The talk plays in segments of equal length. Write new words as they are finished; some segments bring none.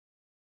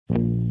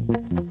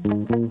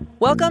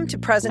Welcome to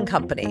Present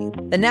Company,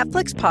 the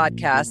Netflix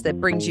podcast that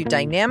brings you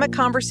dynamic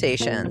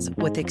conversations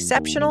with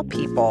exceptional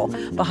people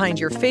behind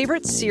your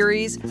favorite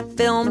series,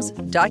 films,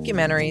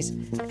 documentaries,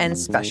 and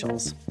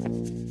specials.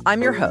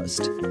 I'm your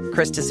host,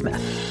 Krista Smith.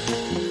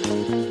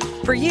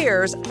 For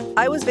years,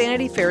 I was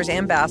Vanity Fair's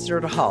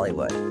ambassador to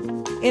Hollywood,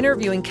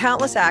 interviewing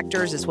countless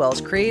actors as well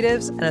as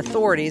creatives and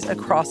authorities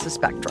across the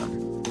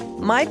spectrum.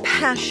 My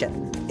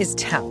passion is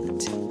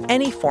talent,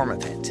 any form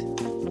of it.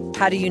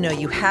 How do you know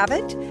you have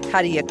it?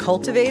 How do you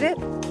cultivate it?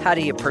 How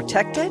do you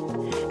protect it?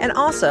 And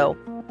also,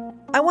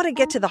 I want to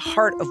get to the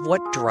heart of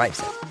what drives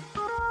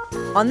it.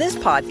 On this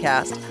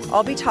podcast,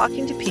 I'll be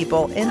talking to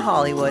people in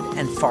Hollywood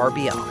and far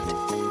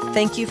beyond.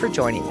 Thank you for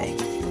joining me.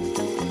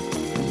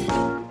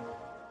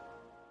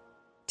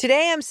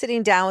 Today, I'm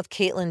sitting down with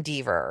Kaitlyn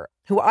Dever,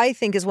 who I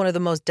think is one of the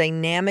most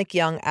dynamic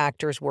young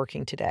actors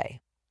working today.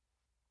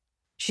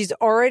 She's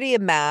already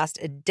amassed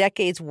a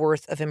decade's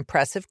worth of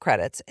impressive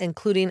credits,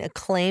 including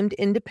acclaimed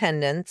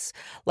independents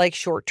like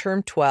Short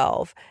Term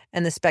 12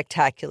 and The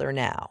Spectacular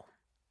Now.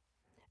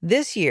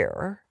 This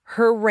year,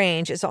 her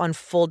range is on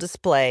full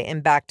display in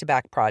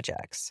back-to-back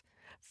projects.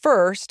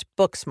 First,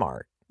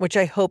 Booksmart, which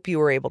I hope you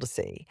were able to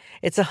see.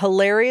 It's a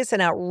hilarious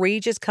and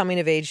outrageous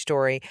coming-of-age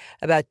story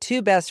about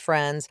two best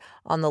friends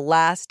on the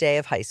last day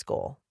of high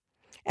school.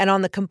 And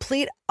on the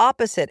complete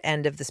opposite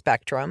end of the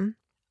spectrum,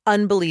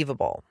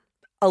 Unbelievable,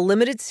 a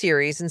limited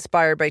series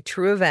inspired by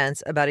true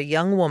events about a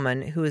young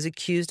woman who is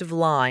accused of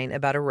lying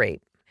about a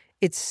rape.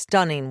 It's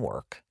stunning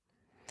work,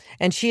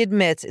 and she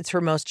admits it's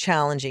her most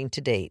challenging to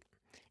date.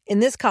 In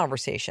this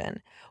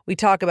conversation, we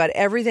talk about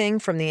everything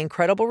from the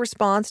incredible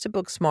response to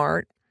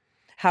Booksmart,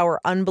 how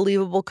her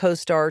unbelievable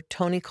co-star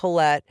Toni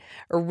Collette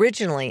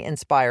originally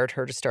inspired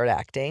her to start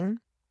acting,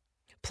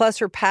 plus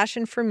her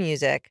passion for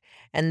music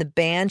and the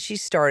band she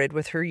started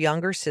with her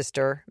younger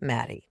sister,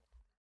 Maddie.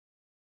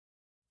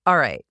 All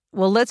right.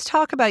 Well, let's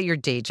talk about your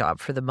day job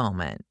for the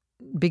moment,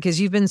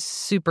 because you've been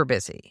super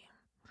busy.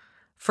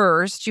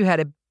 First, you had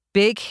a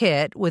big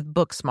hit with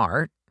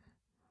Booksmart,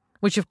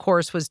 which, of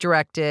course, was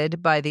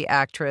directed by the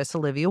actress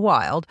Olivia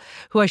Wilde,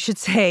 who I should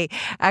say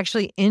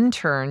actually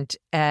interned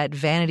at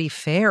Vanity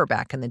Fair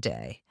back in the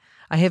day.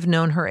 I have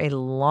known her a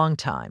long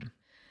time.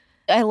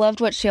 I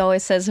loved what she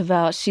always says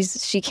about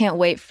she can't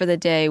wait for the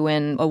day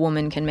when a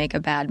woman can make a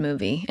bad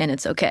movie and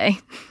it's okay.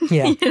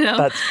 Yeah,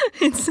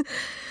 It's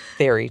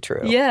very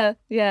true.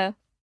 Yeah.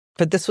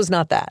 But this was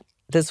not that.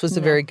 This was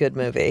a very good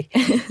movie.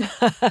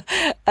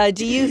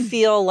 Do you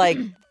feel like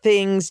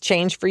things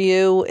changed for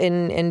you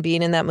in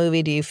being in that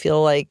movie? Do you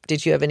feel like,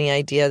 did you have any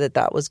idea that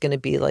that was going to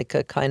be like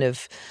a kind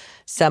of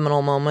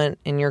seminal moment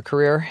in your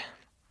career?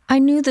 I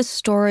knew the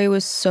story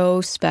was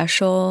so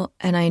special,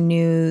 and I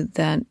knew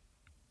that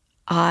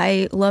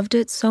I loved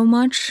it so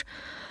much.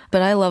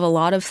 But I love a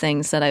lot of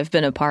things that I've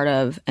been a part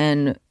of,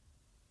 and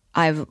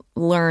I've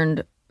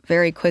learned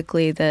very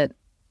quickly that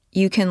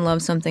you can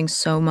love something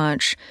so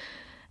much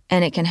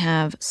and it can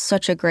have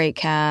such a great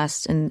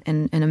cast and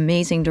an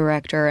amazing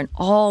director and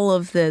all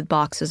of the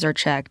boxes are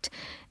checked,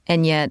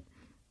 and yet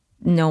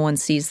no one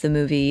sees the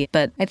movie.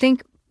 But I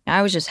think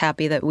I was just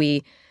happy that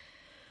we,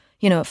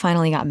 it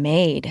finally got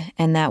made,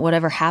 and that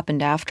whatever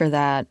happened after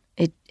that,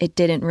 it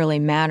didn't really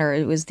matter.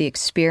 It was the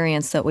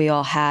experience that we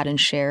all had and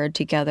shared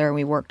together, and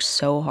we worked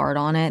so hard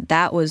on it.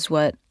 That was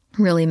what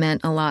really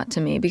meant a lot to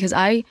me, because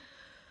I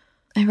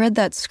read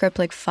that script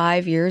like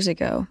 5 years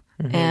ago,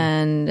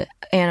 and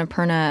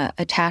Annapurna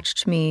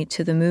attached me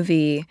to the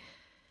movie,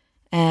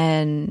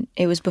 and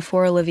it was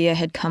before Olivia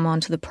had come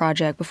onto the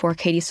project, before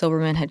Katie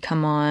Silberman had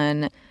come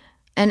on,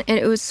 and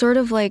it was sort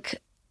of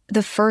like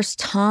the first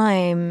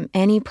time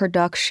any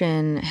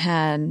production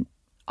had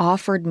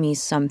offered me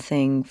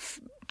something,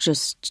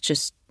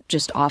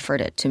 just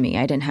offered it to me.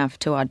 I didn't have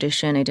to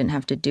audition. I didn't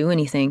have to do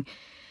anything.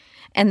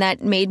 And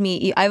that made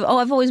me, I've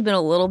always been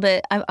a little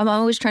bit, I'm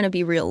always trying to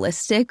be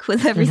realistic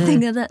with everything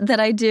that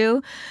I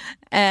do.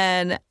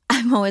 And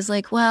I'm always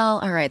like, well,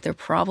 all right, they're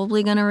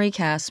probably going to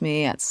recast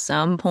me at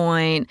some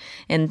point.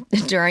 And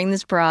during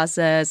this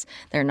process,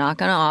 they're not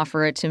going to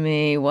offer it to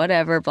me,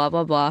 whatever, blah,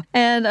 blah, blah.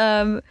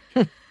 And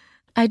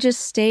I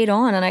just stayed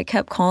on, and I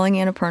kept calling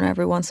Annapurna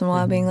every once in a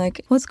while, being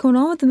like, what's going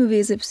on with the movie?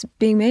 Is it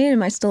being made?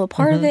 Am I still a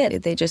part of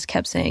it? They just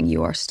kept saying,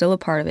 you are still a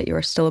part of it. You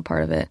are still a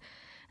part of it.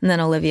 And then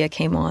Olivia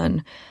came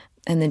on.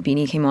 And then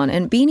Beanie came on.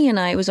 And Beanie and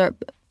I,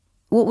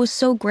 what was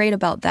so great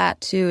about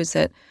that, too, is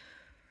that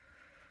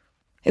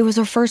it was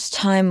our first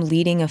time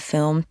leading a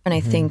film. And I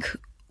think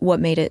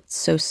what made it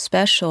so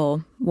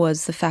special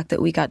was the fact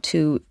that we got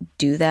to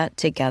do that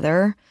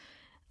together.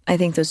 I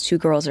think those two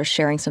girls are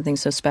sharing something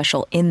so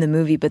special in the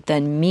movie. But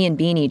then me and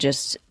Beanie,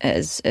 just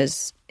as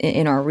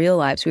in our real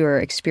lives, we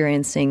were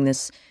experiencing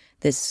this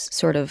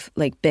sort of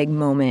like big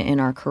moment in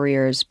our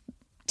careers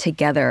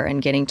together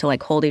and getting to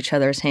like hold each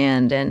other's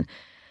hand. And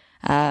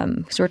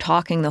because we're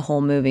talking the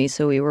whole movie,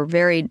 so we were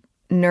very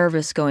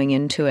nervous going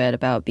into it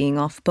about being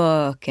off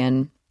book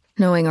and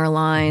knowing our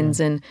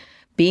lines and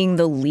being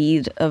the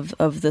lead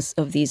of this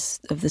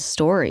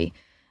story.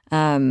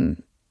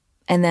 And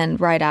then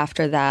right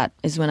after that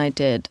is when I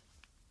did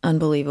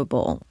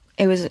Unbelievable.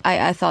 it was,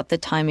 I thought the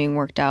timing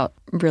worked out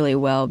really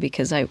well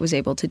because I was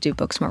able to do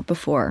Booksmart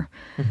before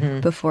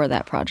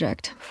that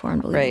project, before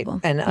Unbelievable.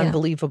 Right. And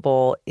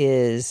Unbelievable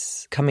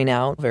is coming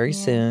out very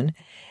soon.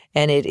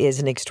 And it is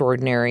an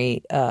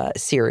extraordinary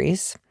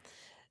series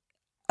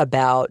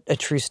about a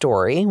true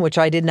story, which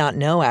I did not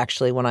know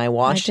actually when I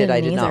watched it.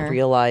 I did not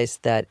realize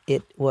that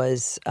it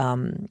was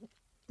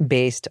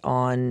based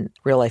on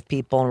real life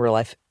people and real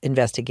life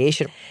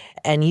investigation.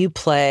 And you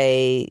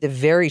play a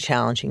very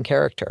challenging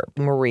character,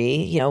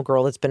 Marie, a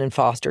girl that's been in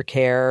foster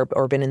care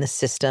or been in the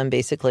system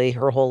basically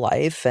her whole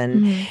life.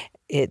 And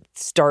it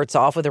starts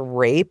off with a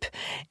rape,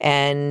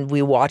 and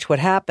we watch what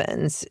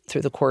happens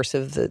through the course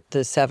of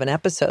the 7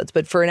 episodes.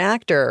 But for an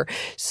actor,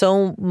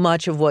 so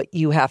much of what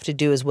you have to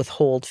do is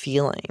withhold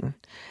feeling.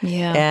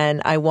 Yeah.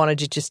 And I wanted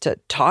to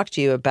talk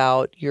to you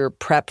about your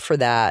prep for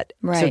that.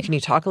 Right. So can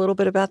you talk a little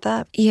bit about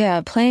that?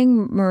 Yeah,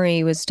 playing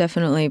Marie was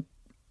definitely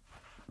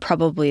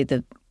probably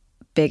the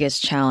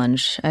biggest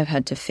challenge I've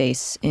had to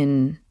face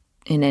in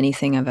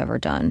anything I've ever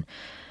done.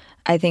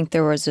 I think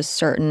there was a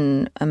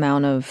certain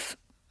amount of,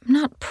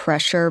 not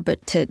pressure,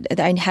 but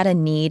I had a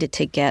need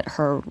to get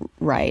her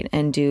right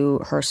and do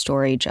her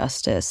story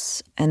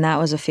justice. And that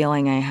was a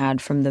feeling I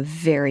had from the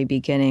very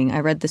beginning. I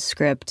read the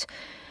script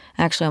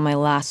actually on my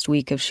last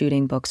week of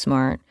shooting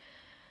Booksmart.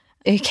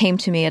 It came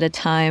to me at a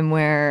time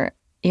where,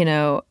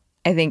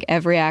 I think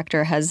every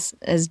actor has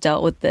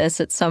dealt with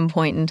this at some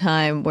point in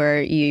time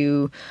where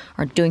you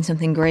are doing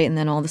something great and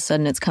then all of a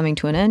sudden it's coming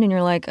to an end and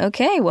you're like,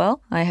 okay,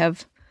 well, I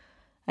have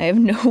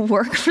no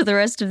work for the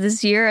rest of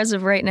this year as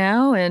of right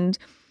now. And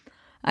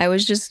I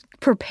was just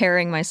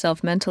preparing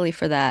myself mentally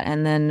for that.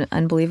 And then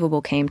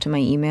Unbelievable came to my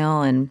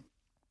email and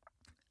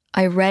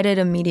I read it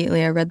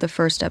immediately. I read the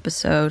first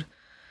episode.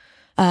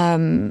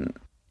 It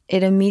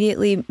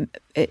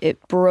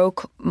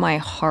broke my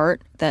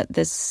heart that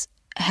this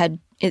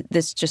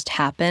just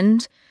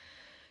happened.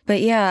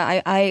 But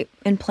yeah, I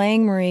in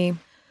playing Marie,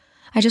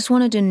 I just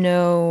wanted to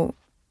know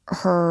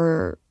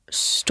her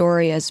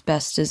story as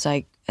best as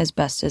I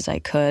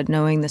could,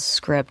 knowing the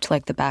script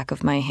like the back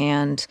of my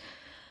hand.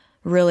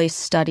 Really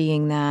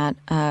studying that.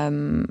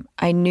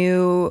 I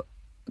knew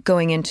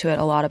going into it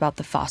a lot about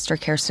the foster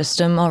care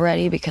system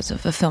already because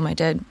of a film I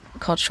did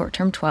called Short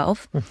Term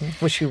 12.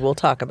 Which we will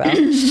talk about.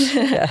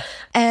 Yeah.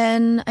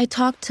 And I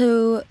talked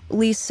to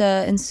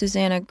Lisa and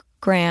Susanna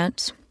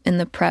Grant in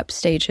the prep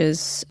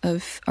stages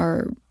of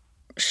our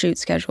shoot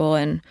schedule.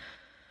 And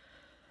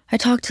I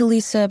talked to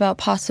Lisa about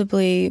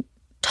possibly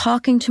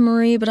talking to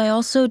Marie, but I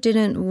also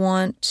didn't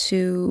want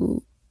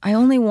to, I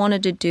only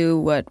wanted to do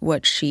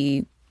what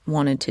she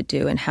wanted to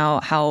do and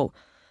how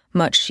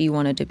much she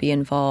wanted to be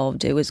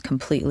involved. It was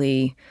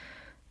completely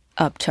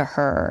up to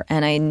her.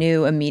 And I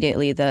knew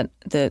immediately that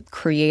the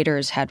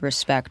creators had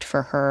respect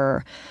for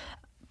her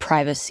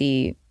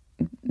privacy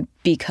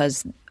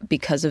because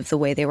of the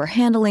way they were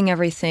handling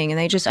everything. And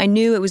I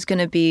knew it was going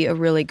to be a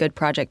really good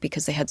project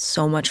because they had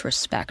so much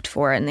respect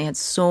for it and they had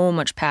so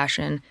much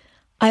passion.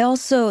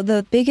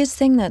 The biggest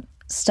thing that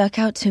stuck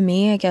out to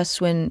me, I guess,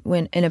 when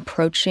in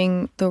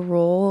approaching the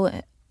role,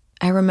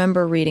 I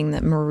remember reading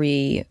that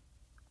Marie,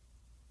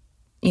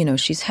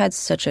 she's had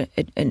such an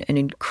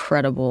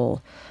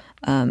incredible,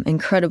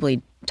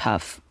 incredibly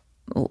tough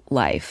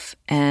life.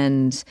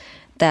 And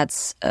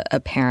that's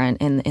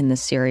apparent in the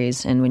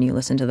series. And when you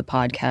listen to the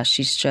podcast,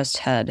 she's just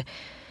had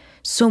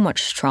so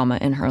much trauma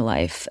in her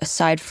life,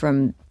 aside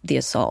from the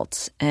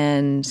assaults.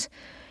 And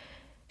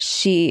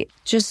she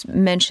just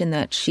mentioned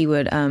that she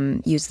would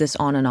use this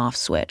on and off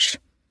switch.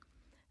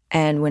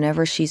 And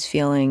whenever she's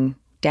feeling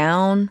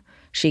down,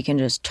 she can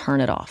just turn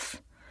it off.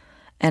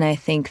 And I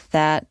think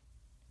that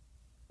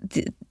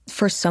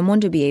for someone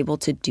to be able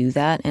to do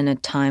that in a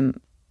time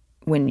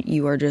when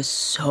you are just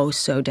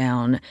so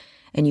down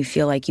and you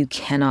feel like you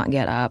cannot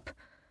get up,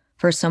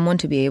 for someone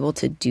to be able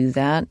to do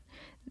that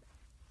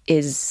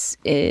is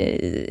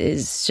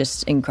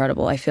just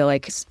incredible. I feel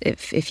like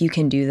if you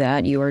can do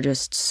that, you are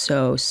just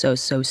so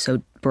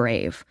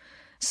brave.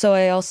 So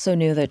I also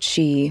knew that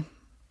she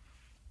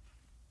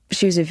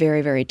was a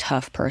very, very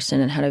tough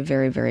person and had a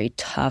very, very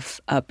tough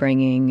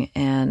upbringing.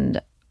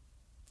 And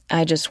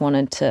I just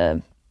wanted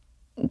to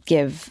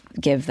give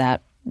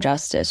that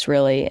justice,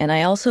 really. And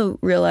I also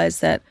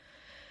realized that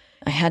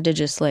I had to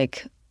just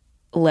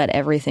let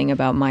everything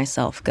about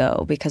myself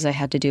go because I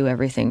had to do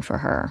everything for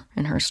her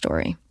and her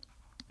story.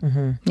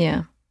 Mm-hmm.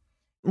 Yeah.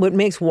 What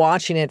makes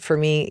watching it for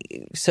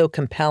me so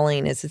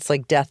compelling is it's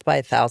like death by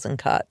a thousand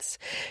cuts.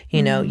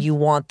 You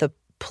want the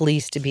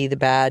police to be the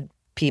bad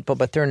people,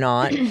 but they're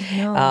not.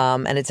 No.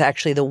 And it's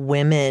actually the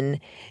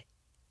women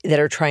that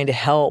are trying to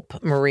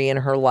help Marie in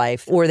her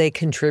life, or they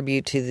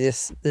contribute to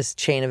this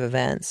chain of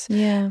events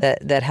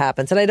that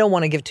happens. And I don't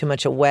want to give too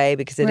much away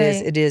because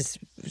it is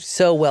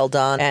so well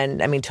done.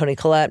 And I mean, Toni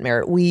Collette,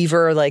 Merritt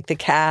Weaver, the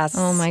cast.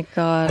 Oh my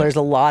God. There's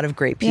a lot of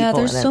great people. Yeah,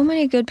 there's so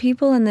many good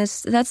people in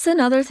this. That's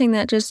another thing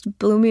that just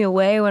blew me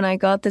away when I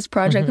got this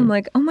project. Mm-hmm. I'm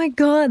like, oh my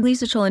God,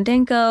 Lisa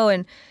Cholodenko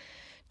and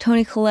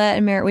Toni Collette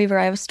and Merritt Weaver.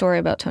 I have a story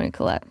about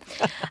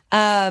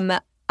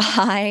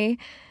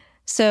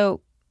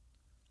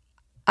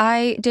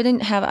I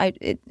didn't have,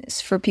 it's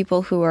for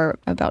people who are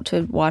about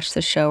to watch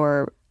the show,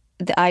 or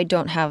I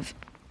don't have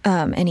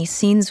any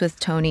scenes with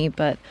Tony,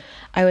 but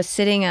I was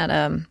sitting at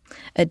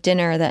a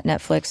dinner that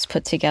Netflix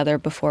put together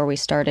before we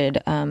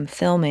started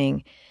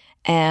filming,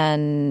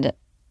 and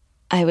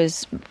I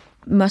was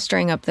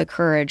mustering up the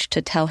courage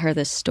to tell her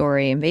this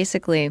story. And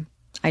basically,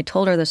 I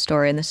told her the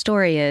story, and the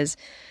story is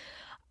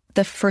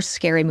the first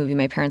scary movie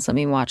my parents let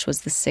me watch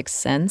was The Sixth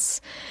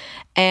Sense.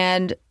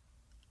 And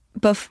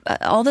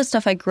all the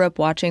stuff I grew up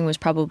watching was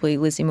probably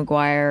Lizzie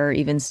McGuire,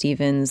 Even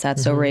Stevens,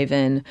 That's So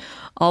Raven.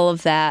 All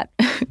of that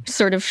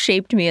sort of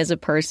shaped me as a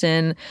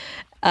person.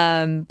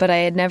 But I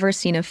had never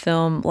seen a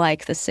film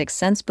like The Sixth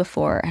Sense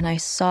before. And I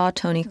saw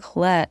Toni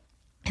Collette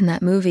in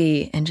that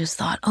movie and just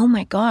thought, oh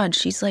my God,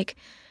 she's like,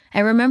 I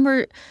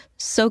remember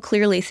so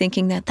clearly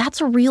thinking that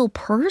that's a real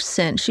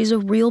person. She's a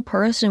real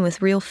person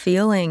with real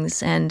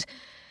feelings, and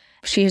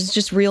she has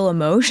just real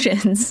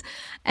emotions.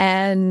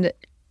 And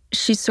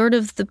she's sort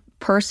of the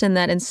person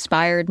that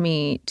inspired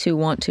me to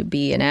want to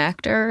be an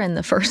actor in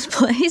the first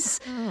place.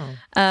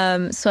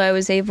 So I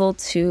was able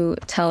to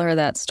tell her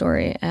that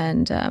story,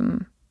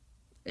 and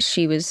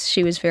she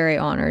was very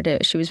honored.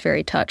 She was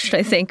very touched,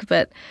 I think.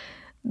 But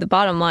the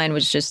bottom line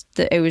was just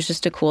that it was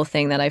just a cool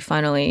thing that I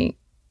finally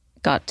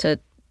got to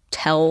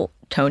tell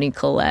Toni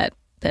Collette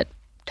that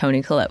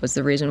Toni Collette was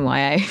the reason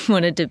why I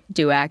wanted to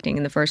do acting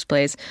in the first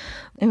place.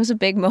 It was a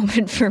big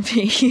moment for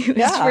me. It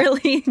was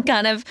really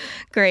kind of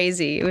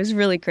crazy. It was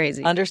really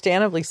crazy.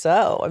 Understandably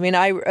so. I mean,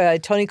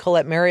 Toni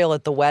Collette, Mariel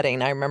at the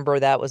Wedding, I remember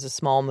that was a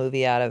small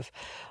movie out of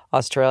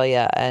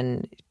Australia,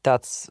 and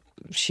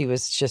she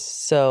was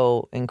just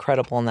so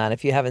incredible in that.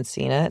 If you haven't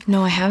seen it,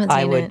 no, I haven't seen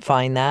it. I would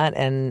find that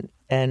and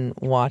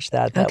watch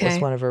that. That was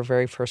one of her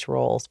very first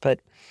roles. But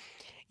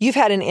you've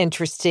had an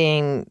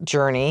interesting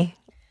journey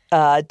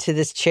to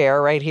this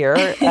chair right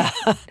here.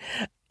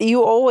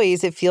 You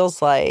always, it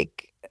feels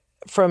like,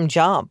 from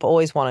jump,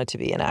 always wanted to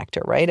be an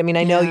actor, right? I mean,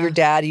 I know your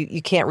dad,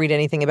 you can't read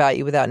anything about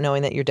you without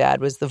knowing that your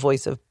dad was the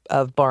voice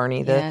of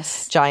Barney, the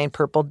giant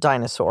purple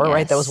dinosaur,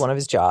 right? That was one of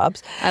his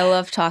jobs. I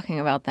love talking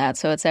about that,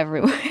 so it's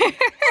everywhere.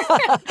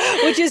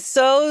 Which is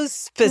so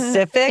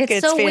specific.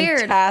 It's so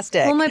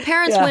fantastic. Weird. Well, my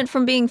parents went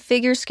from being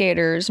figure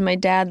skaters. My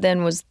dad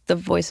then was the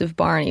voice of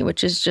Barney,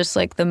 which is just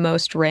like the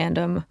most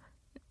random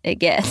it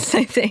gets,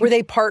 I think. Were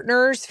they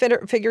partners,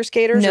 figure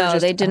skaters? No,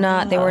 they did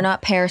not. They were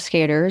not pair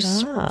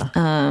skaters.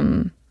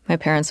 My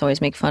parents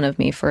always make fun of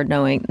me for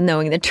knowing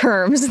the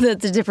terms, the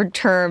different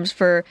terms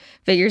for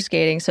figure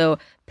skating. So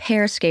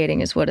pair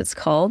skating is what it's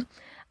called.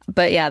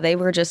 But yeah, they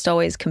were just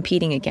always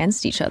competing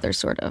against each other,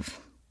 sort of.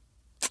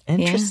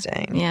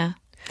 Interesting. Yeah.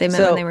 They met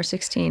when they were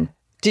 16.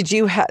 Did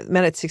you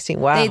met at 16?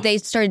 Wow. They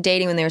started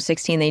dating when they were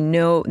 16.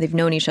 They've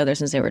known each other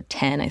since they were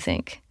 10, I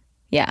think.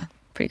 Yeah.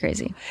 Pretty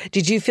crazy.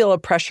 Did you feel a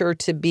pressure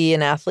to be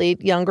an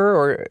athlete younger,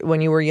 or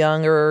when you were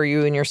younger, or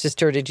you and your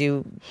sister, did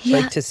you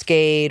like to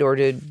skate or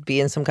to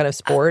be in some kind of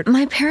sport?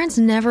 My parents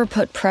never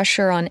put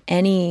pressure on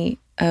any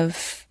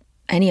of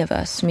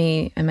us,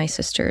 me and my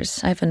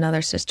sisters. I have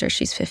another sister.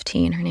 She's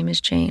 15. Her name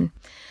is Jane.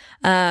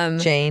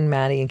 Jane,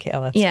 Maddie, and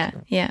Kayla.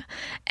 Yeah.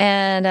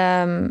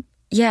 And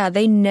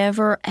they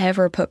never,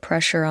 ever put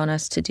pressure on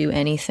us to do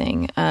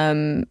anything.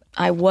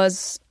 I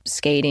was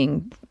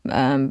skating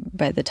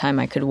by the time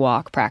I could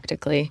walk,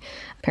 practically.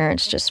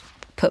 Parents just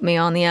put me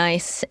on the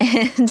ice,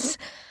 and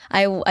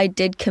I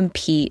did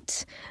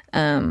compete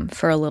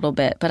for a little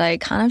bit, but I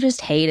kind of just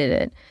hated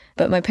it.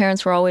 But my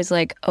parents were always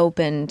like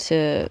open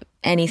to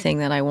anything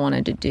that I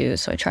wanted to do.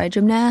 So I tried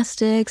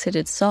gymnastics, I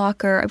did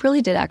soccer. I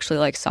really did actually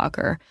like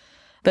soccer.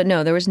 But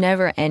no, there was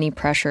never any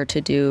pressure to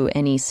do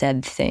any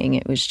said thing.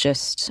 It was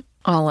just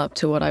all up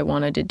to what I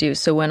wanted to do.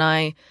 So when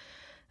I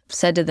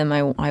said to them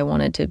I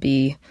wanted to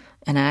be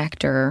an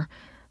actor,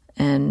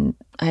 and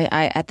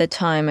I at the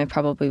time I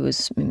probably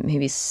was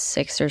maybe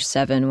 6 or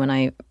 7 when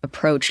I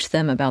approached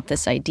them about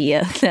this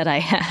idea that I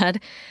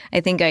had.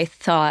 I think I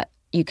thought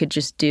you could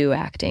just do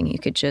acting. You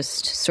could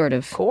just sort of...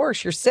 Of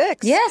course, you're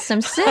 6. Yes,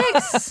 I'm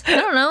 6. I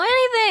don't know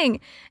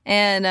anything.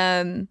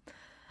 And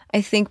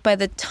I think by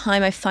the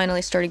time I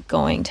finally started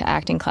going to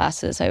acting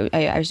classes, I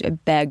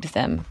begged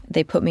them.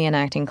 They put me in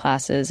acting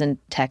classes in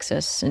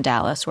Texas, in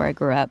Dallas, where I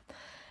grew up.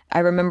 I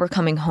remember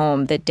coming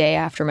home the day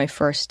after my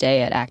first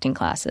day at acting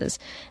classes,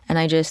 and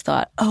I just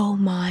thought, "Oh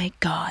my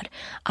God,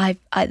 I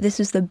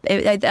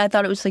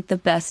thought it was like the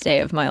best day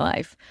of my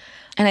life."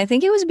 And I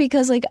think it was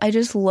because like I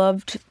just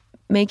loved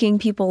making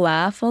people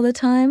laugh all the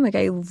time. Like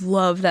I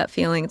love that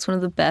feeling. It's one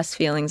of the best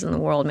feelings in the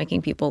world,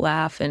 making people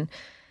laugh and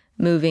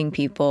moving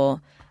people.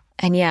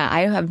 And yeah,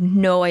 I have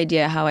no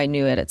idea how I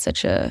knew it at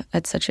such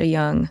a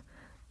young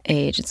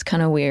age. It's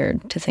kind of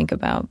weird to think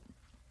about.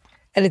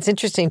 And it's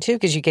interesting, too,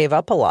 because you gave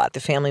up a lot.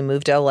 The family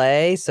moved to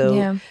L.A.,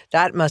 so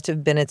that must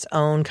have been its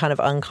own kind of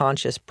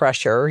unconscious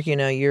pressure. You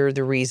know, you're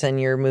the reason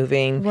you're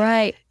moving.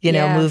 Right. You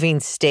know,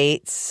 moving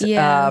states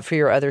for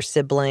your other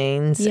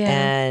siblings. Yeah.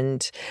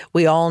 And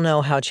we all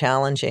know how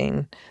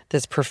challenging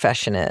this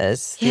profession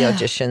is. The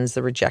auditions,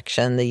 the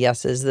rejection, the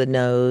yeses, the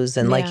nos.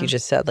 And like you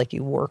just said, like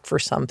you work for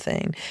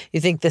something.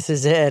 You think this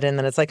is it. And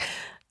then it's like,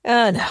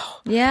 No.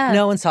 Yeah.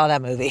 No one saw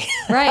that movie.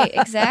 Right,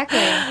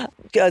 exactly.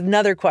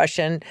 Another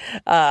question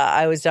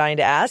I was dying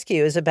to ask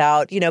you is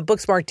about,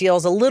 Booksmart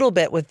deals a little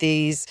bit with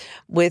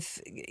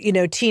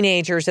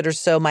teenagers that are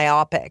so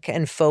myopic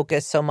and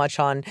focus so much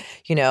on,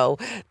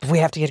 we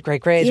have to get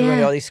great grades. We're going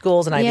to go to all these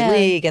schools and Ivy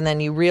League. And then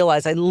you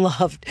realize I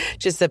loved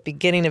just the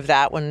beginning of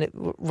that when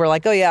we're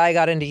like, oh, yeah, I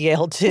got into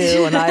Yale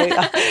too. And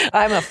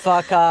I'm a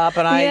fuck up.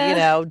 And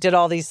I did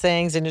all these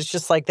things. And it's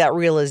just like that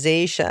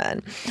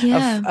realization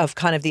of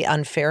kind of the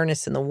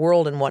unfairness in the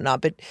world and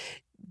whatnot. But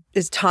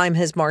as time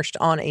has marched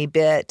on a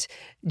bit,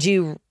 do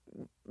you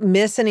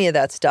miss any of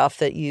that stuff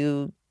that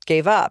you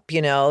gave up?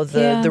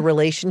 The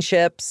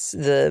relationships,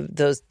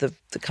 the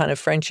kind of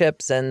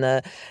friendships, and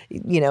the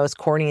as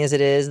corny as it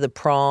is, the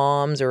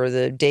proms or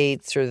the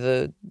dates or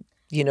the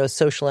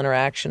social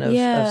interaction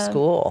of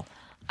school.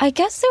 I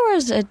guess there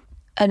was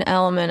an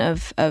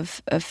element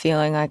of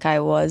feeling like I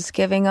was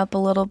giving up a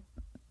little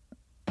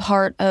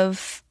part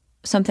of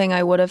something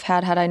I would have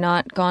had I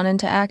not gone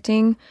into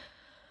acting.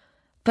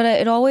 But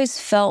it always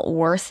felt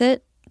worth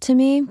it to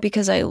me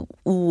because I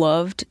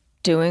loved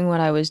doing what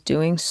I was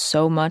doing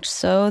so much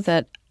so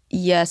that,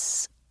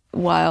 yes,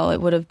 while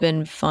it would have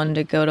been fun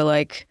to go to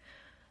like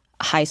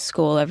high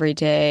school every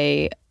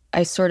day,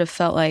 I sort of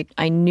felt like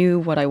I knew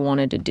what I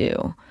wanted to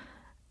do.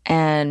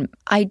 And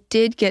I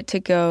did get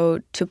to go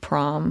to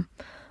prom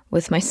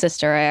with my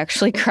sister. I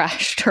actually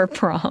crashed her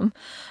prom.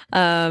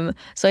 So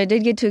I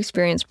did get to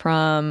experience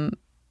prom.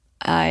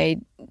 I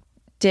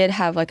did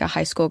have like a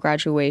high school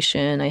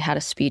graduation. I had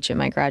a speech at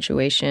my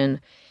graduation,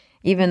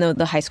 even though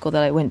the high school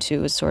that I went to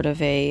was sort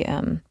of a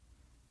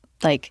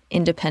like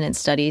independent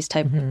studies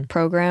type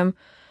program.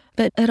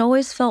 But it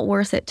always felt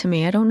worth it to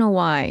me. I don't know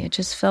why. It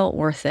just felt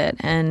worth it.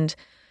 And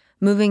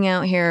moving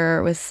out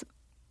here with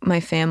my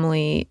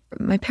family,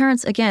 my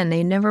parents, again,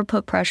 they never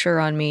put pressure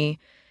on me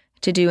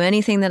to do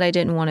anything that I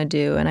didn't want to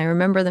do. And I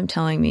remember them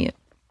telling me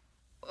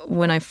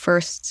when I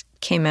first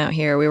came out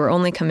here, we were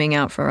only coming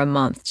out for a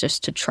month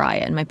just to try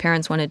it. And my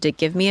parents wanted to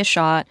give me a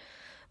shot,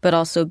 but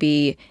also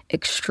be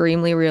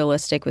extremely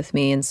realistic with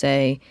me and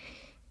say,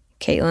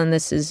 Kaitlyn,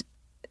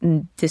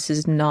 this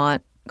is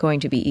not going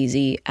to be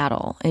easy at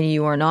all. And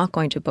you are not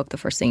going to book the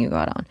first thing you go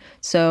out on.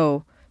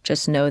 So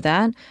just know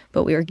that.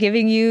 But we are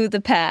giving you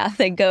the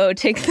path and go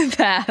take the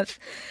path.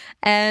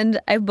 And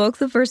I booked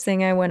the first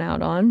thing I went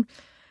out on.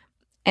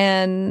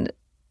 And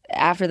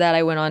after that,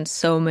 I went on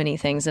so many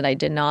things that I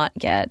did not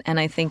get. And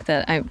I think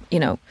that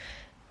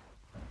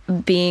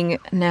being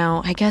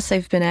now, I guess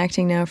I've been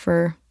acting now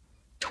for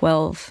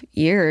 12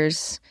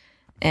 years,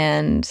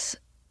 and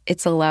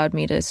it's allowed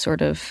me to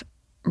sort of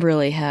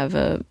really have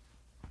a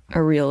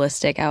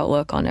realistic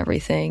outlook on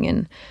everything.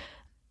 And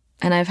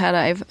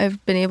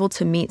I've been able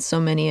to meet so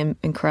many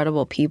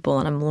incredible people,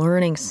 and I'm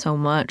learning so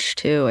much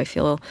too. I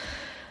feel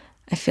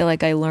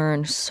like I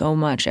learn so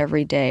much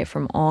every day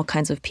from all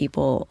kinds of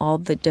people, all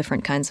the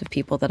different kinds of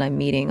people that I'm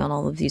meeting on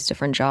all of these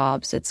different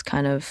jobs. It's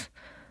kind of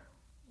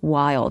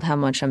wild how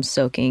much I'm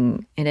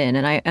soaking it in.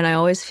 And I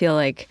always feel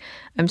like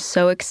I'm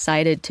so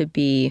excited to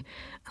be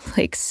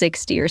like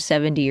 60 or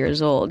 70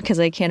 years old because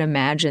I can't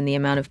imagine the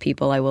amount of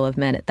people I will have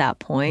met at that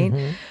point.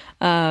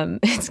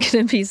 It's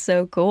going to be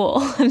so cool.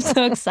 I'm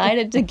so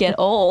excited to get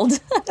old.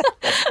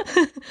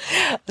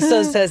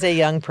 So says a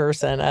young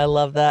person. I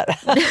love that.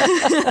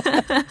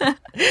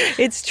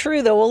 It's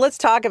true, though. Well, let's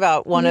talk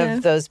about one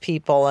of those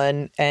people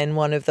and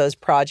one of those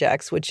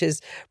projects, which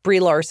is Brie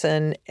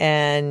Larson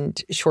and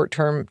Short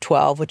Term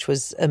 12, which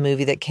was a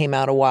movie that came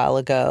out a while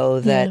ago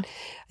that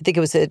I think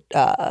it was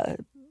at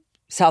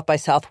South by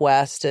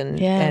Southwest,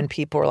 and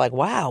people were like,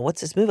 wow, what's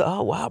this movie?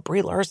 Oh, wow,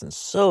 Brie Larson's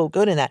so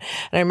good in that.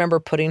 And I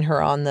remember putting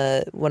her on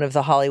one of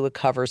the Hollywood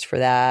covers for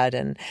that.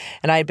 And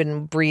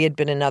Brie had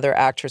been another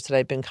actress that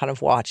I'd been kind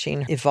of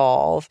watching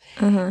evolve.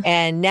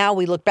 And now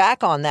we look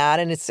back on that,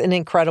 and it's an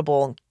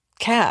incredible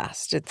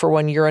cast. For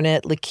when you're in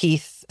it,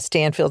 Lakeith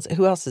Stanfield,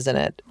 who else is in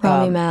it?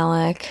 Rami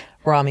Malek.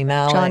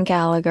 John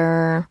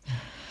Gallagher.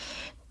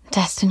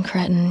 Destin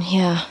Cretton.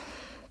 Yeah.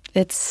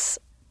 It's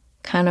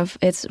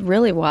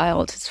really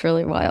wild. It's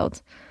really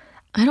wild.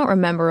 I don't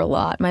remember a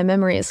lot. My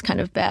memory is kind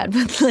of bad,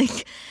 but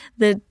like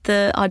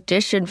the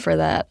audition for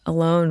that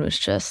alone was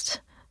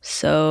just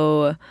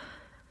so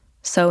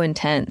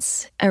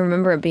intense. I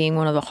remember it being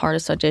one of the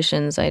hardest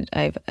auditions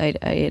I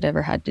had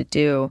ever had to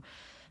do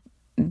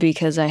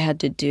because I had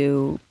to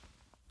do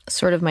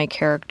sort of my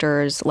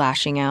character's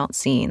lashing out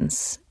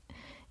scenes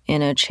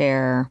in a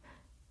chair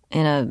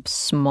in a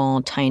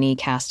small, tiny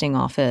casting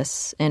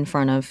office in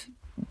front of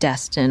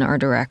Destin, our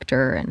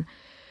director. And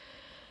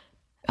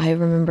I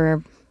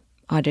remember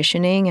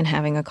auditioning and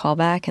having a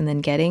callback and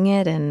then getting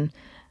it and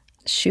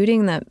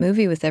shooting that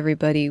movie with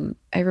everybody.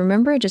 I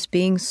remember it just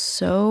being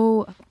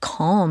so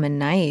calm and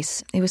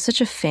nice. It was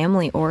such a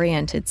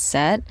family-oriented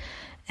set.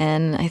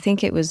 And I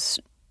think it was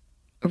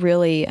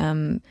really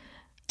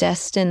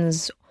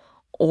Destin's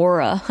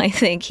aura. I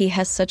think he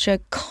has such a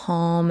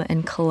calm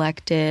and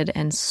collected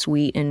and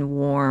sweet and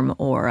warm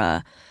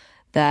aura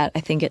that I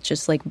think it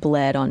just like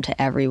bled onto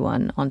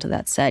everyone onto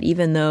that set,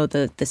 even though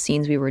the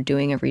scenes we were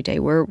doing every day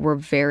were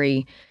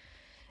very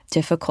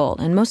difficult.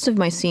 And most of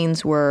my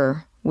scenes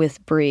were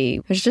with Brie.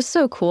 It was just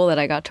so cool that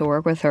I got to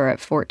work with her at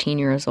 14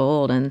 years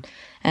old and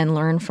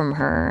learn from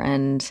her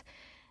and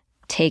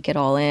take it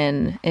all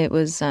in. It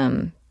was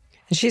and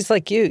she's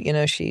like you,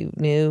 she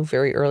knew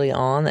very early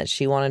on that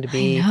she wanted to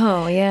be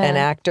an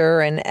actor.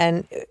 And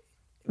I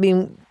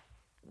mean,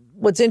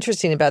 what's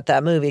interesting about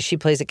that movie, she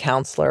plays a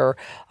counselor,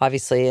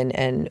 obviously,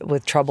 and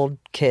with troubled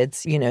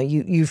kids.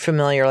 You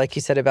familiar, like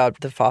you said, about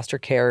the foster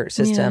care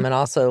system, and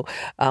also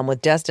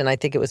with Destin, I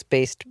think it was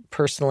based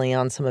personally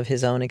on some of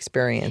his own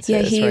experiences.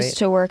 Yeah, he used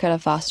to work at a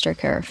foster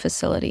care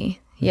facility.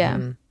 Yeah.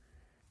 Mm-hmm.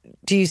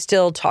 Do you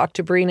still talk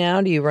to Brie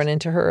now? Do you run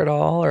into her at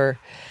all, or?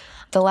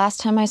 The last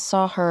time I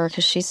saw her,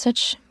 because she's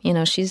such,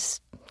 she's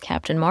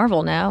Captain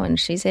Marvel now, and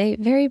she's a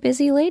very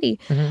busy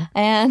lady. Mm-hmm.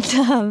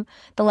 And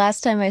the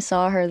last time I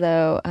saw her,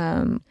 though,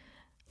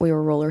 we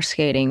were roller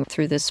skating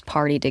through this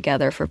party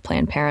together for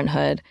Planned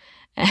Parenthood,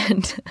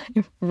 and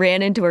I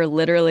ran into her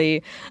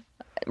literally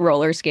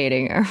roller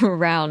skating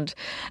around.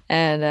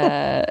 And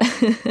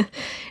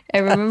I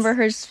remember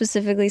her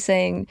specifically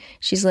saying,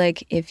 she's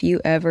like, if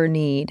you ever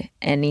need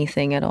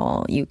anything at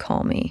all, you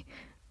call me.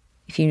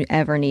 If you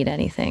ever need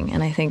anything.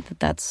 And I think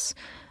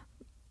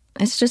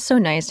it's just so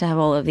nice to have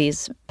all of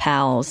these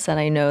pals that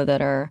I know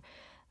that are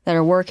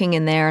working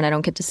in there, and I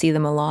don't get to see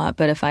them a lot,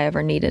 but if I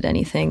ever needed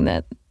anything,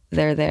 that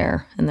they're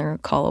there and they're a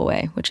call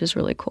away, which is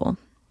really cool.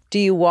 Do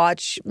you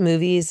watch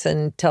movies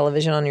and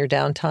television on your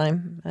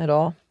downtime at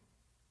all?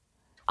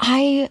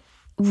 I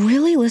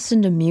really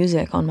listen to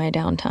music on my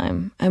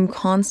downtime. I'm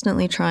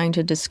constantly trying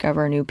to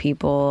discover new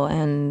people,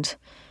 and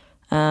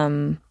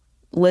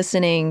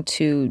listening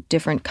to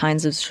different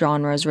kinds of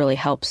genres really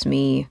helps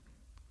me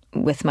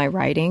with my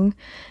writing.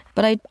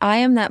 But I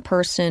am that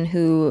person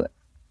who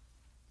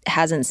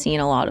hasn't seen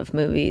a lot of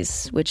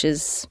movies, which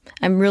is,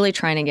 I'm really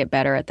trying to get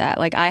better at that.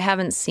 Like, I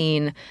haven't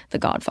seen The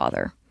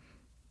Godfather,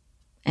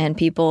 and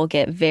people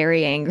get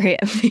very angry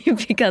at me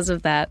because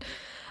of that.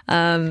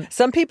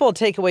 Some people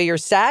take away your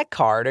SAG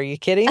card. Are you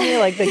kidding me?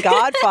 Like The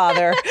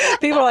Godfather.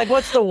 People are like,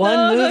 what's the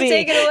one movie? Don't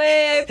take it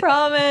away. I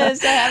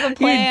promise. I have a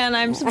plan.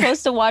 I'm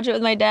supposed to watch it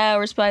with my dad.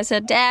 I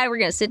said, Dad, we're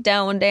going to sit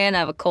down one day and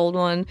have a cold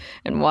one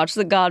and watch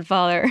The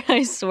Godfather.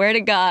 I swear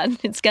to God,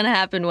 it's going to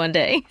happen one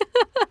day.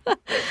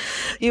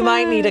 You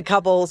might need a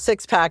couple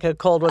 6-pack of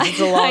cold ones. It's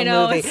a long I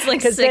know, movie. It's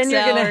like 6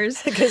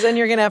 hours. Because then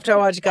you're going to have to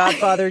watch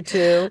Godfather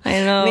 2. I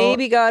know.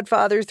 Maybe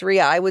Godfather 3.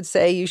 I would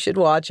say you should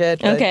watch it.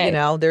 But, okay.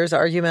 There's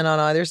argument on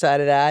either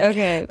side of that.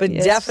 Okay. But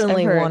yes,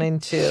 definitely 1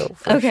 and 2.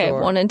 Okay,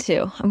 sure. 1 and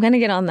 2. I'm going to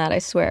get on that, I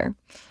swear.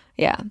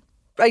 Yeah.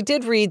 I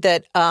did read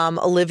that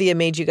Olivia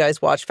made you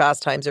guys watch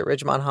Fast Times at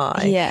Ridgemont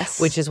High.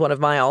 Yes. Which is one of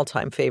my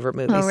all-time favorite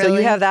movies. Oh, really? So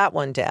you have that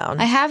one down.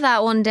 I have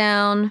that one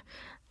down.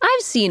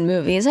 I've seen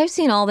movies. I've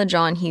seen all the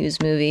John Hughes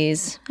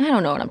movies. I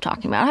don't know what I'm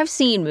talking about. I've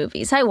seen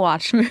movies. I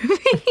watch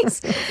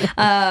movies.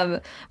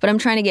 But I'm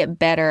trying to get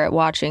better at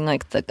watching,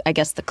 like,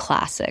 the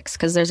classics,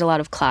 because there's a lot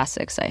of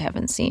classics I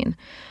haven't seen.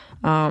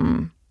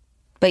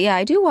 But yeah,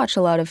 I do watch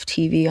a lot of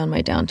TV on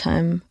my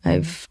downtime.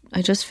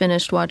 I just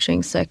finished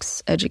watching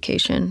Sex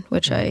Education,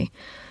 which I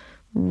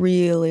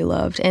really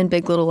loved, and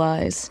Big Little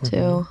Lies, too.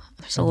 Mm-hmm.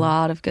 There's a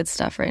lot of good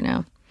stuff right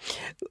now.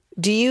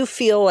 Do you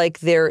feel like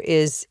there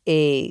is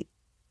a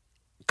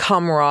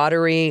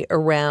camaraderie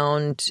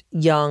around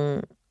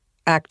young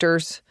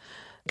actors?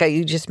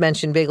 You just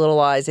mentioned Big Little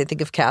Lies. I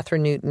think of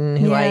Catherine Newton,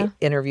 who I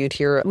interviewed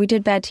here. We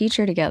did Bad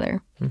Teacher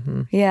together.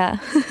 Mm-hmm. Yeah.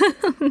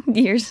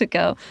 Years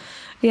ago.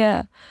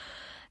 Yeah.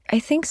 I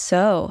think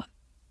so.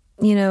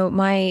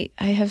 I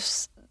have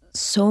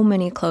so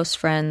many close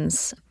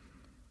friends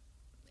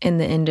in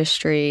the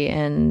industry,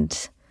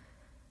 and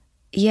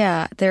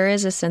yeah, there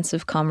is a sense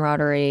of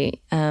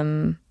camaraderie.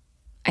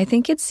 I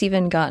think it's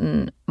even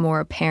gotten more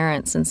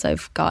apparent since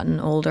I've gotten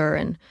older,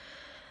 and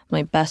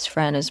my best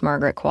friend is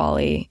Margaret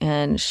Qualley,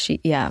 and she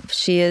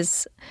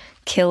is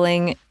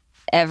killing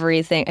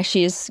everything.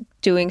 She is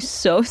doing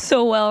so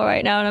well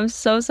right now, and I'm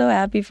so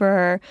happy for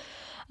her.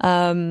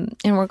 And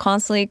we're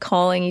constantly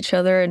calling each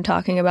other and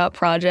talking about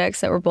projects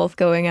that we're both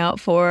going out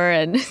for.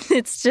 And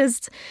it's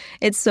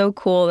so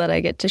cool that I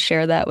get to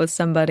share that with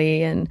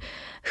somebody and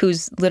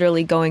who's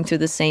literally going through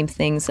the same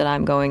things that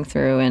I'm going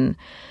through. And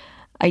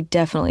I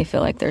definitely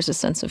feel like there's a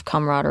sense of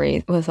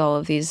camaraderie with all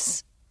of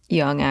these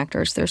young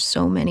actors. There's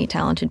so many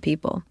talented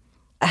people.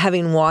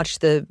 Having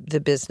watched the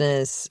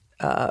business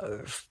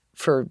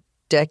for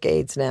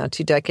decades now,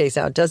 2 decades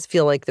now, it does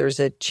feel like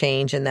there's a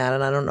change in that.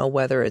 And I don't know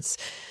whether it's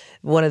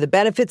one of the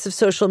benefits of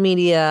social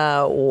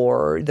media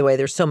or the way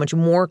there's so much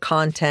more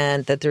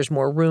content, that there's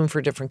more room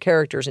for different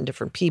characters and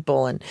different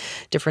people and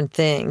different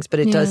things. But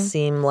it does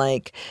seem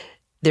like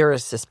there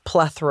is this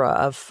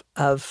plethora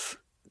of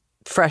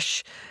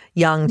fresh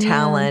young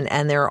talent,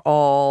 and they're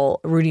all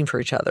rooting for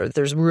each other.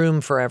 There's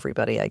room for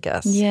everybody, I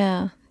guess.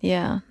 Yeah,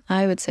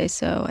 I would say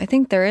so. I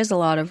think there is a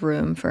lot of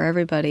room for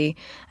everybody.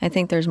 I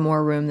think there's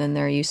more room than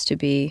there used to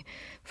be,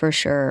 for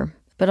sure.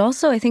 But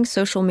also, I think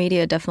social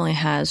media definitely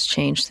has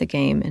changed the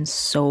game in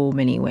so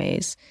many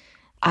ways.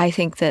 I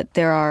think that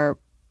there are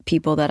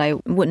people that I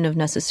wouldn't have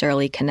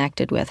necessarily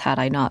connected with had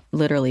I not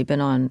literally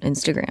been on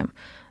Instagram,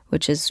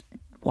 which is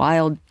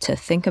wild to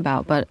think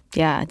about. But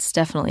yeah, it's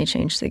definitely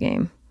changed the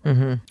game.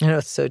 Mm-hmm. I know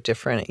it's so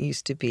different. It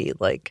used to be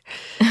like,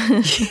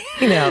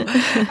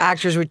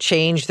 actors would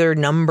change their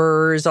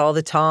numbers all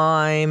the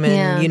time.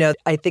 And,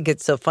 I think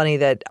it's so funny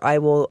that I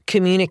will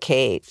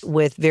communicate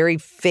with very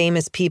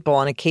famous people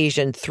on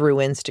occasion through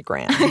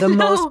Instagram, the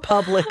most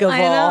public of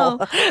all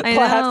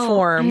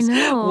platforms.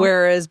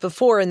 Whereas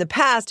before in the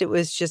past, it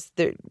was just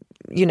it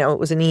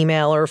was an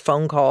email or a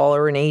phone call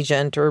or an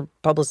agent or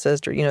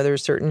publicist or, there were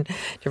certain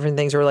different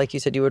things. Or like you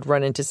said, you would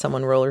run into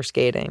someone roller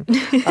skating.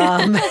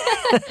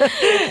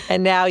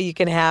 And now you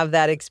can have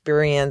that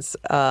experience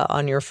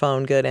on your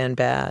phone, good and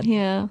bad.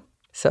 Yeah.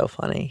 So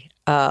funny.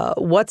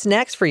 What's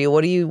next for you?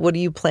 What are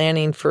you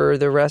planning for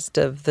the rest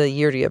of the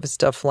year? Do you have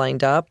stuff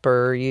lined up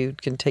or you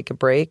can take a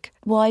break?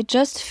 Well, I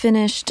just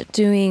finished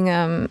doing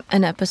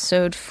an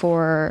episode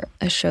for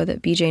a show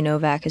that BJ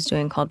Novak is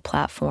doing called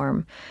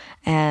Platform.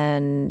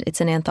 And it's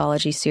an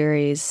anthology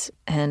series.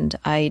 And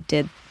I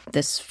did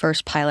this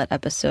first pilot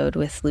episode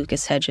with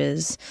Lucas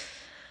Hedges.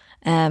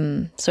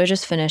 So I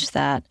just finished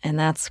that. And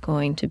that's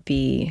going to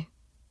be,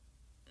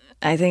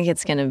 I think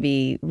it's going to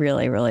be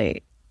really,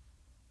 really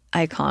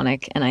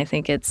iconic. And I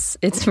think it's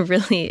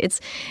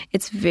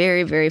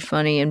very, very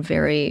funny and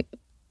very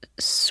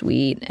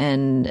sweet.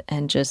 And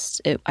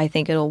I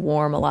think it'll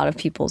warm a lot of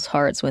people's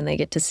hearts when they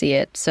get to see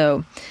it.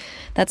 So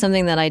that's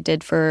something that I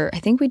did I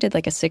think we did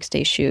like a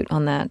 6-day shoot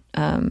on that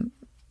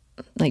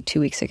like 2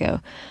 weeks ago.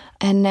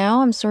 And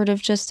now I'm sort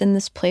of just in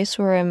this place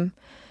where I'm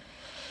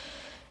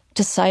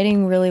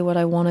deciding really what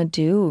I want to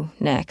do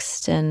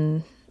next.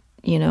 And,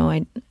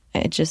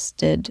 I just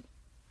did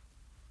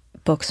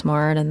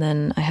Booksmart and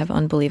then I have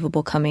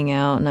Unbelievable coming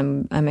out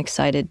and I'm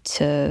excited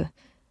to,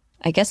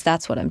 I guess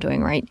that's what I'm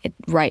doing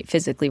right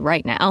physically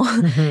right now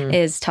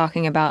is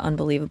talking about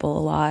Unbelievable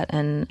a lot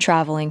and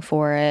traveling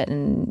for it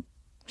and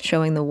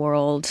showing the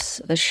world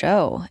the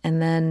show.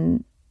 And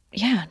then,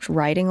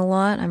 writing a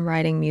lot. I'm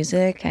writing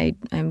music.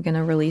 I'm going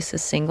to release a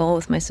single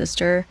with my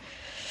sister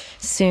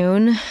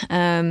soon.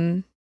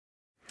 And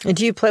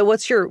do you play,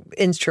 what's your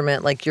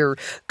instrument, like your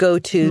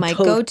go-to? My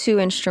go-to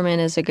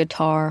instrument is a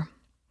guitar.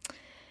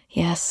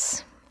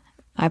 Yes.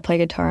 I play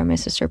guitar and my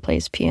sister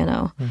plays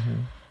piano.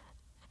 Mm-hmm.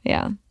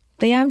 Yeah.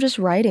 But I'm just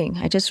writing.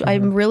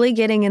 I'm really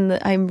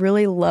I'm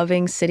really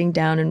loving sitting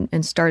down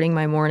and starting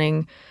my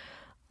morning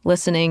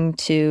listening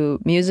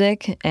to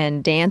music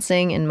and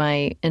dancing in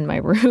my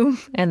room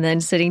and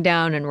then sitting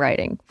down and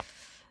writing.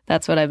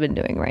 That's what I've been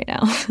doing right now.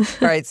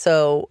 All right.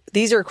 So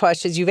these are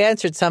questions. You've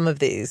answered some of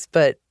these,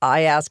 but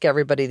I ask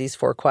everybody these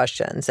 4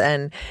 questions.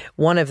 And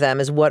one of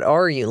them is, what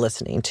are you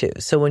listening to?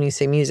 So when you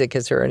say music,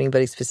 is there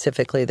anybody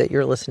specifically that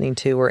you're listening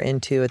to or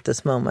into at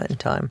this moment in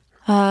time?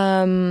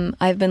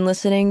 I've been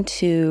listening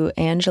to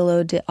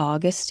Angelo De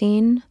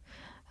Augustine,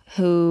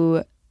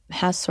 who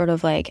has sort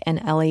of like an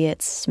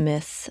Elliott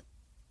Smith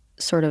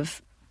sort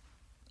of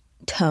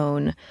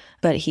tone,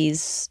 but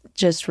he's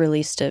just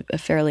released a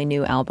fairly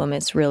new album.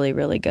 It's really,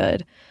 really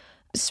good.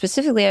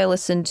 Specifically, I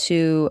listened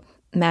to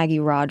Maggie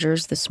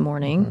Rogers this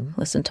morning,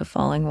 listened to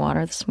Falling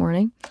Water this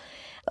morning.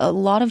 A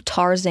lot of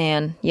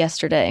Tarzan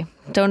yesterday.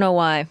 Don't know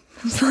why.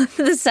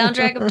 The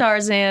soundtrack of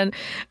Tarzan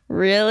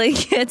really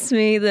gets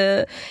me.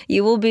 The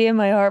You Will Be in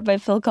My Heart by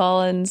Phil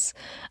Collins.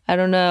 I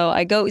don't know.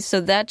 So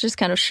that just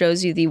kind of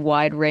shows you the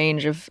wide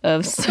range of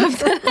stuff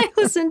that I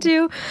listen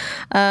to.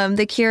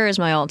 The Cure is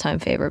my all-time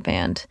favorite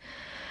band.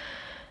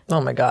 Oh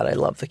my God, I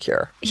love The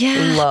Cure.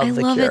 Yeah, I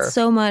love it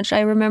so much.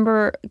 I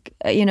remember,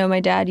 my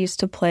dad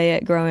used to play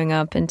it growing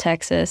up in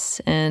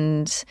Texas,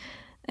 and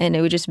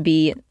it would just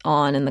be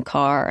on in the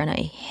car, and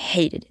I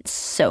hated it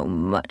so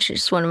much. I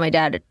just wanted my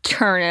dad to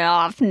turn it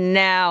off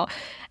now.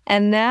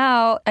 And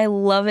now I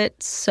love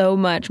it so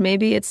much.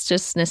 Maybe it's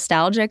just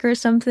nostalgic or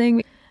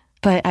something,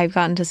 but I've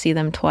gotten to see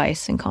them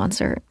twice in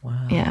concert.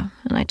 Wow. Yeah,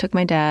 and I took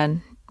my dad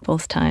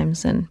both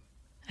times, and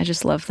I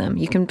just love them.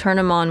 You can turn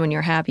them on when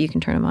you're happy. You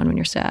can turn them on when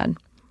you're sad.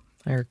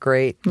 They're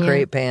great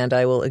band.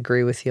 I will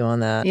agree with you on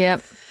that.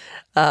 Yep.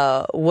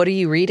 What are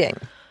you reading?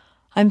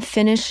 I'm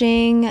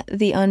finishing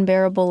The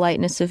Unbearable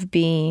Lightness of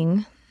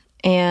Being,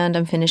 and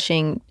I'm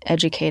finishing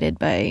Educated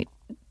by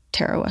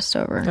Tara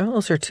Westover. Oh,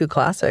 those are 2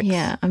 classics.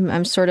 Yeah,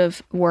 I'm sort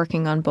of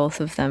working on both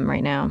of them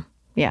right now.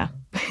 Yeah.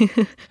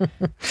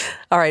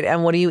 All right,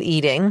 and what are you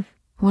eating?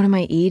 What am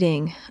I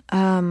eating?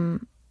 I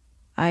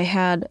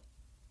had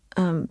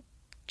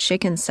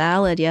chicken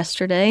salad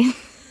yesterday.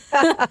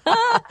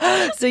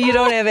 So you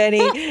don't have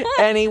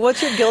any.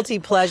 What's your guilty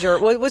pleasure?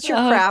 What's your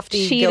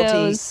crafty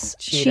guilty?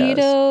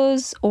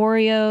 Cheetos,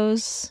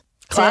 Oreos.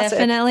 Classic.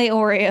 Definitely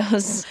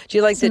Oreos. Do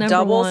you like the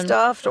double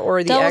stuffed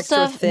or the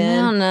extra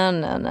thin?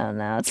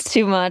 No. It's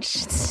too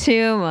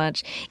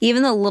much.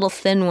 Even the little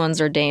thin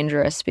ones are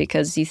dangerous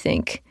because you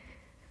think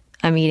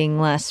I'm eating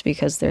less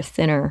because they're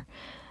thinner.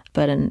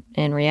 But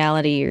in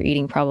reality, you're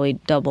eating probably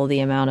double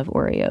the amount of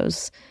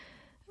Oreos.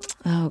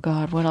 Oh,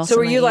 God, what else? So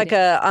are you like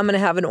I'm going to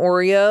have an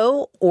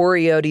Oreo?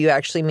 Oreo, do you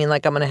actually mean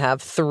like I'm going to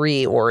have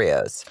 3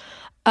 Oreos?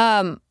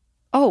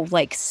 Oh,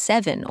 like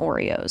 7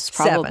 Oreos,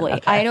 probably.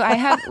 7, okay. I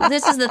have,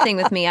 this is the thing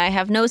with me. I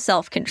have no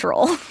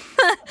self-control.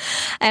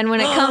 And when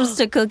it comes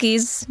to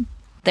cookies,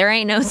 there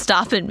ain't no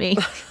stopping me.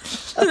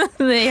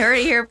 They heard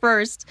it here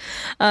first.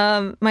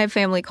 My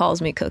family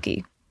calls me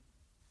Cookie.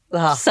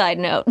 Side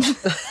note.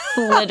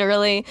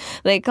 Literally,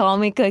 they call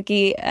me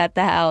Cookie at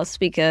the house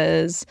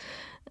because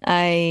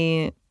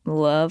I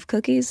love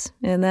cookies,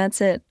 and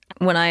that's it.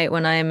 When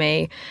I'm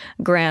a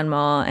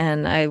grandma,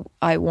 and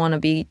I want to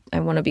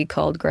be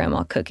called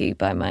Grandma Cookie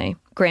by my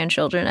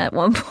grandchildren at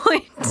one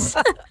point.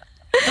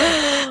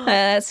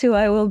 That's who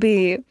I will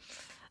be.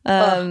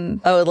 I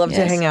would love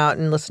to hang out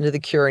and listen to The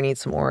Cure and eat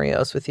some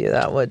Oreos with you.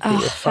 That would be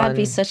fun. That'd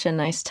be such a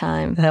nice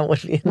time. That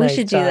would be a nice time. We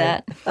should do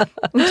that.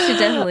 We should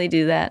definitely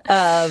do that.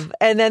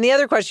 And then the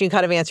other question you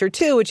kind of answered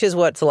too, which is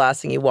what's the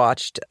last thing you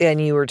watched? And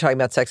you were talking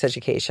about Sex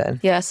Education.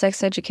 Yeah,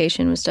 Sex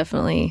Education was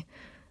definitely,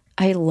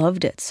 I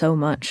loved it so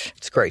much.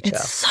 It's a great show.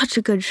 It's such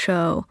a good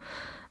show.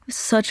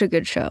 Such a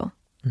good show.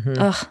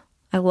 Mm-hmm. Ugh,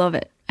 I love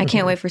it. I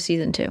can't wait for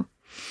season 2.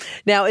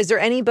 Now, is there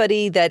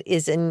anybody that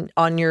is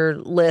on your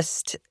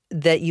list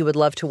that you would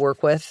love to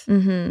work with?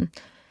 Mm-hmm.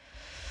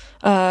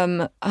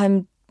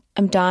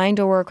 I'm dying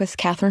to work with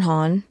Catherine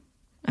Hahn.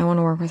 I want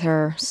to work with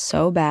her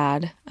so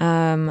bad.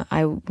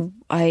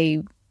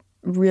 I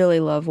really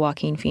love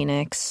Joaquin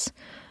Phoenix.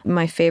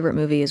 My favorite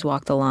movie is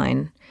Walk the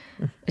Line.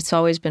 It's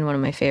always been one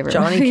of my favorite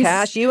Johnny movies.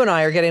 Cash, you and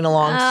I are getting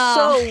along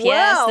so well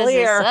yes, this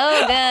here. Is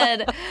so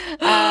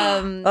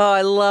good.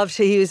 I loved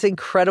he was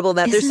incredible in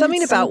that. There's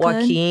something about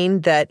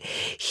Joaquin that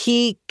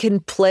he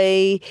can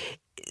play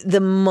the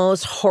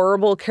most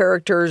horrible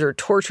characters or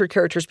tortured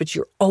characters, but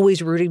you're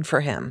always rooting for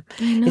him.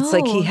 I know. It's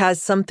like he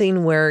has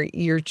something where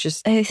you're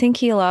just... I think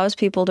he allows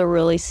people to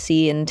really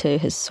see into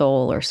his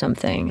soul or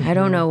something. Mm-hmm. I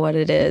don't know what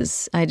it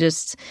is.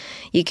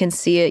 You can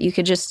see it. You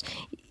could just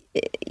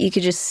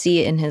see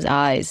it in his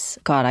eyes.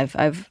 God,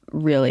 I've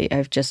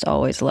just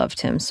always loved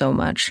him so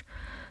much.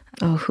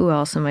 Oh, who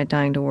else am I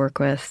dying to work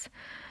with?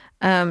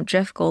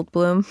 Jeff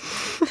Goldblum.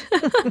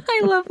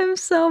 I love him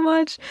so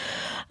much.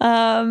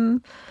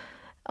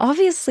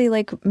 Obviously,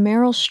 like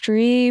Meryl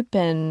Streep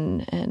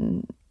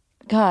and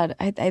God,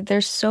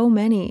 there's so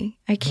many.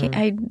 I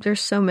can't.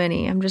 There's so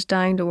many. I'm just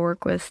dying to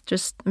work with.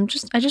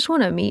 I just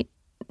want to meet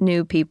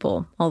new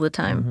people all the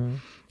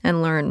time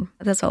and learn.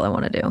 That's all I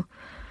want to do.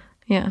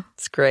 Yeah.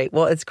 It's great.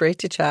 Well, it's great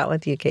to chat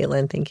with you,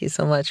 Kaitlyn. Thank you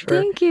so much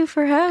Thank you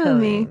for having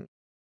me.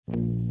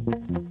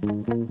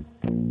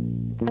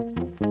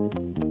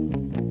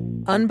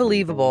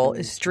 Unbelievable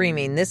is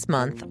streaming this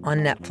month on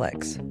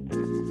Netflix.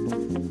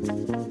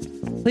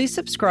 Please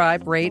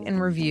subscribe, rate,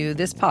 and review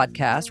this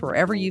podcast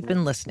wherever you've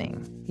been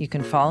listening. You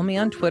can follow me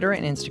on Twitter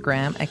and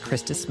Instagram at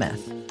Krista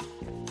Smith.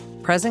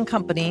 Present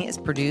Company is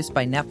produced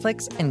by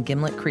Netflix and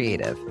Gimlet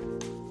Creative.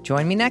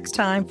 Join me next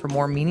time for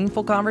more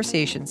meaningful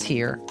conversations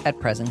here at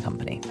Present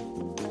Company.